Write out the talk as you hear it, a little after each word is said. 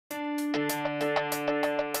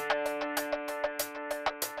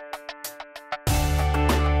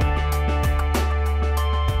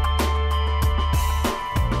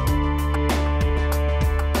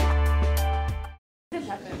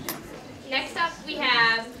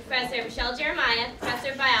Professor Michelle Geremia,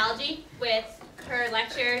 Professor of Biology, with her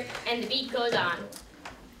lecture, And the Beat Goes On.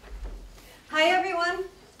 Hi, everyone.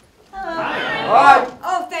 Hello. Hi.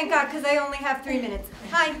 Oh, thank God, because I only have 3 minutes.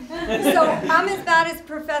 Hi. So I'm as bad as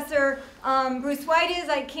Professor Bruce White is.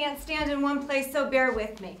 I can't stand in one place, so bear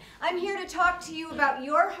with me. I'm here to talk to you about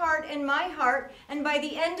your heart and my heart, and by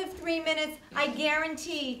the end of 3 minutes, I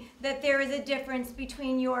guarantee that there is a difference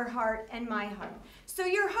between your heart and my heart. So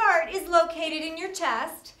your heart is located in your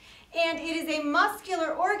chest, and it is a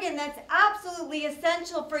muscular organ that's absolutely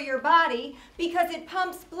essential for your body because it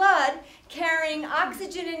pumps blood, carrying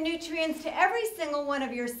oxygen and nutrients to every single one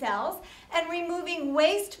of your cells and removing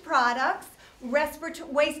waste products,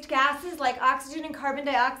 waste gases like oxygen and carbon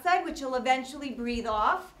dioxide, which you'll eventually breathe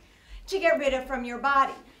off, to get rid of from your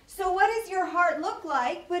body. So what does your heart look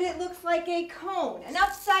like? But it looks like a cone, an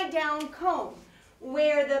upside down cone,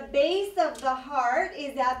 where the base of the heart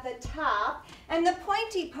is at the top, and the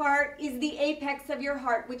pointy part is the apex of your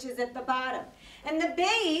heart, which is at the bottom. And the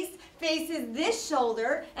base faces this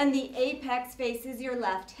shoulder, and the apex faces your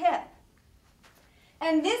left hip.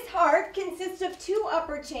 And this heart consists of 2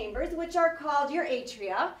 upper chambers, which are called your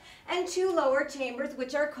atria, and 2 lower chambers,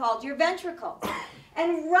 which are called your ventricles.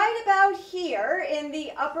 And right about here in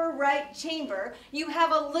the upper right chamber, you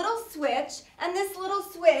have a little switch, and this little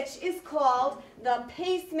switch is called the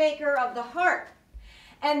pacemaker of the heart.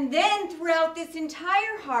 And then throughout this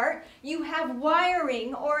entire heart, you have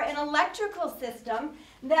wiring, or an electrical system,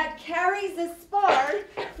 that carries a spark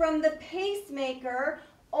from the pacemaker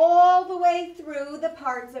all the way through the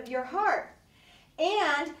parts of your heart.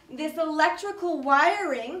 And this electrical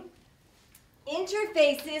wiring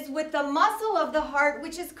interfaces with the muscle of the heart,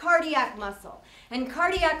 which is cardiac muscle. And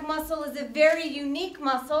cardiac muscle is a very unique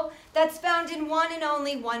muscle that's found in one and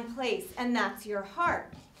only one place, and that's your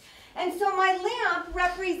heart. And so my lamp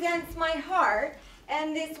represents my heart,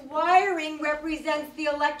 and this wiring represents the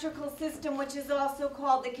electrical system, which is also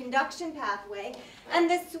called the conduction pathway. And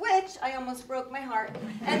the switch, I almost broke my heart,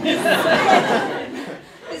 and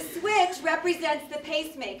the switch represents the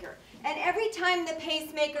pacemaker. And every time the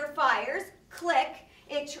pacemaker fires, click,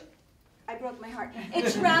 I broke my heart.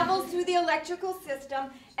 It travels through the electrical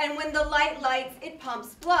system, and when the light lights, it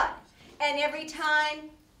pumps blood. And every time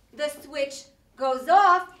the switch goes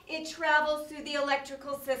off, it travels through the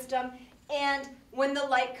electrical system, and when the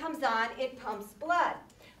light comes on, it pumps blood.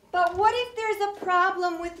 But what if there's a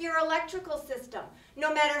problem with your electrical system?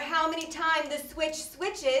 No matter how many times the switch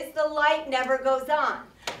switches, the light never goes on.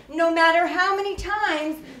 No matter how many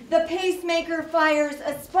times the pacemaker fires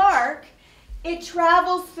a spark, it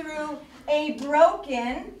travels through a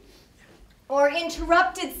broken or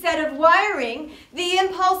interrupted set of wiring. The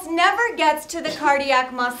impulse never gets to the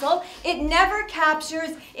cardiac muscle. It never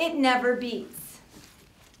captures. It never beats.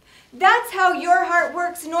 That's how your heart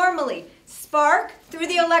works normally. Spark through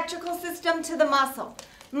the electrical system to the muscle.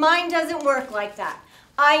 Mine doesn't work like that.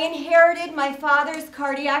 I inherited my father's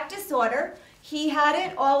cardiac disorder. He had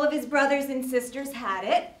it. All of his brothers and sisters had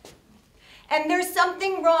it. And there's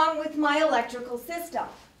something wrong with my electrical system.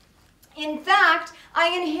 In fact, I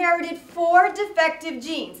inherited 4 defective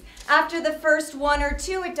genes. After the first 1 or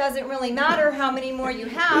 2, it doesn't really matter how many more you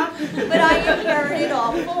have, but I inherited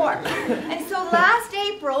all 4. And so last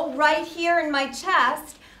April, right here in my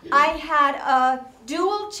chest, I had a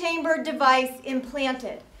dual chamber device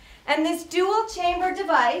implanted. And this dual chamber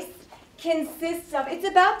device consists of, it's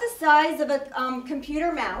about the size of a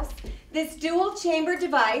computer mouse. This dual chamber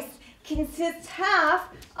device consists half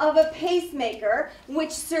of a pacemaker, which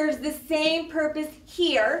serves the same purpose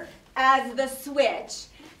here as the switch,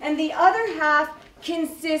 and the other half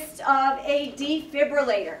consists of a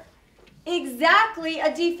defibrillator. Exactly a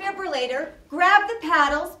defibrillator. Grab the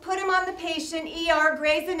paddles, put them on the patient, ER,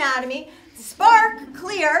 Gray's Anatomy, spark,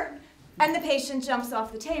 clear, and the patient jumps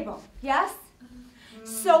off the table. Yes?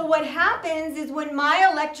 So what happens is when my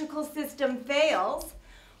electrical system fails,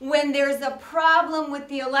 when there's a problem with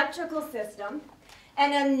the electrical system,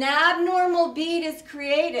 and an abnormal beat is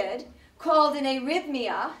created called an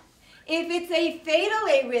arrhythmia, if it's a fatal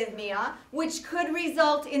arrhythmia, which could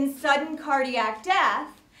result in sudden cardiac death,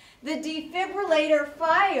 the defibrillator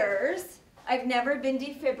fires. I've never been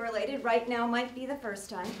defibrillated. Right now might be the first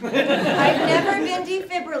time. I've never been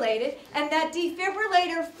defibrillated, and that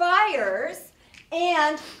defibrillator fires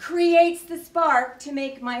and creates the spark to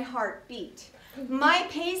make my heart beat. My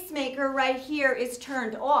pacemaker right here is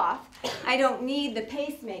turned off. I don't need the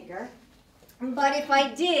pacemaker. But if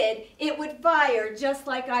I did, it would fire just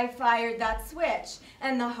like I fired that switch,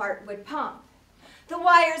 and the heart would pump. the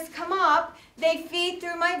wires come up, they feed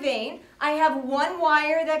through my vein. I have one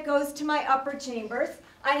wire that goes to my upper chambers.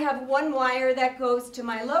 I have one wire that goes to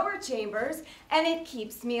my lower chambers, and it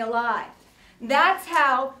keeps me alive. That's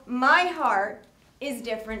how my heart is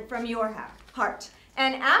different from your heart.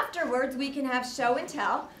 And afterwards, we can have show and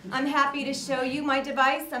tell. I'm happy to show you my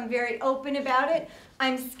device. I'm very open about it.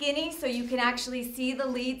 I'm skinny, so you can actually see the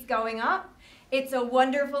leads going up. It's a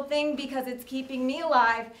wonderful thing because it's keeping me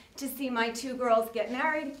alive to see my 2 girls get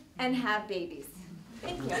married and have babies.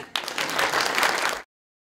 Thank you.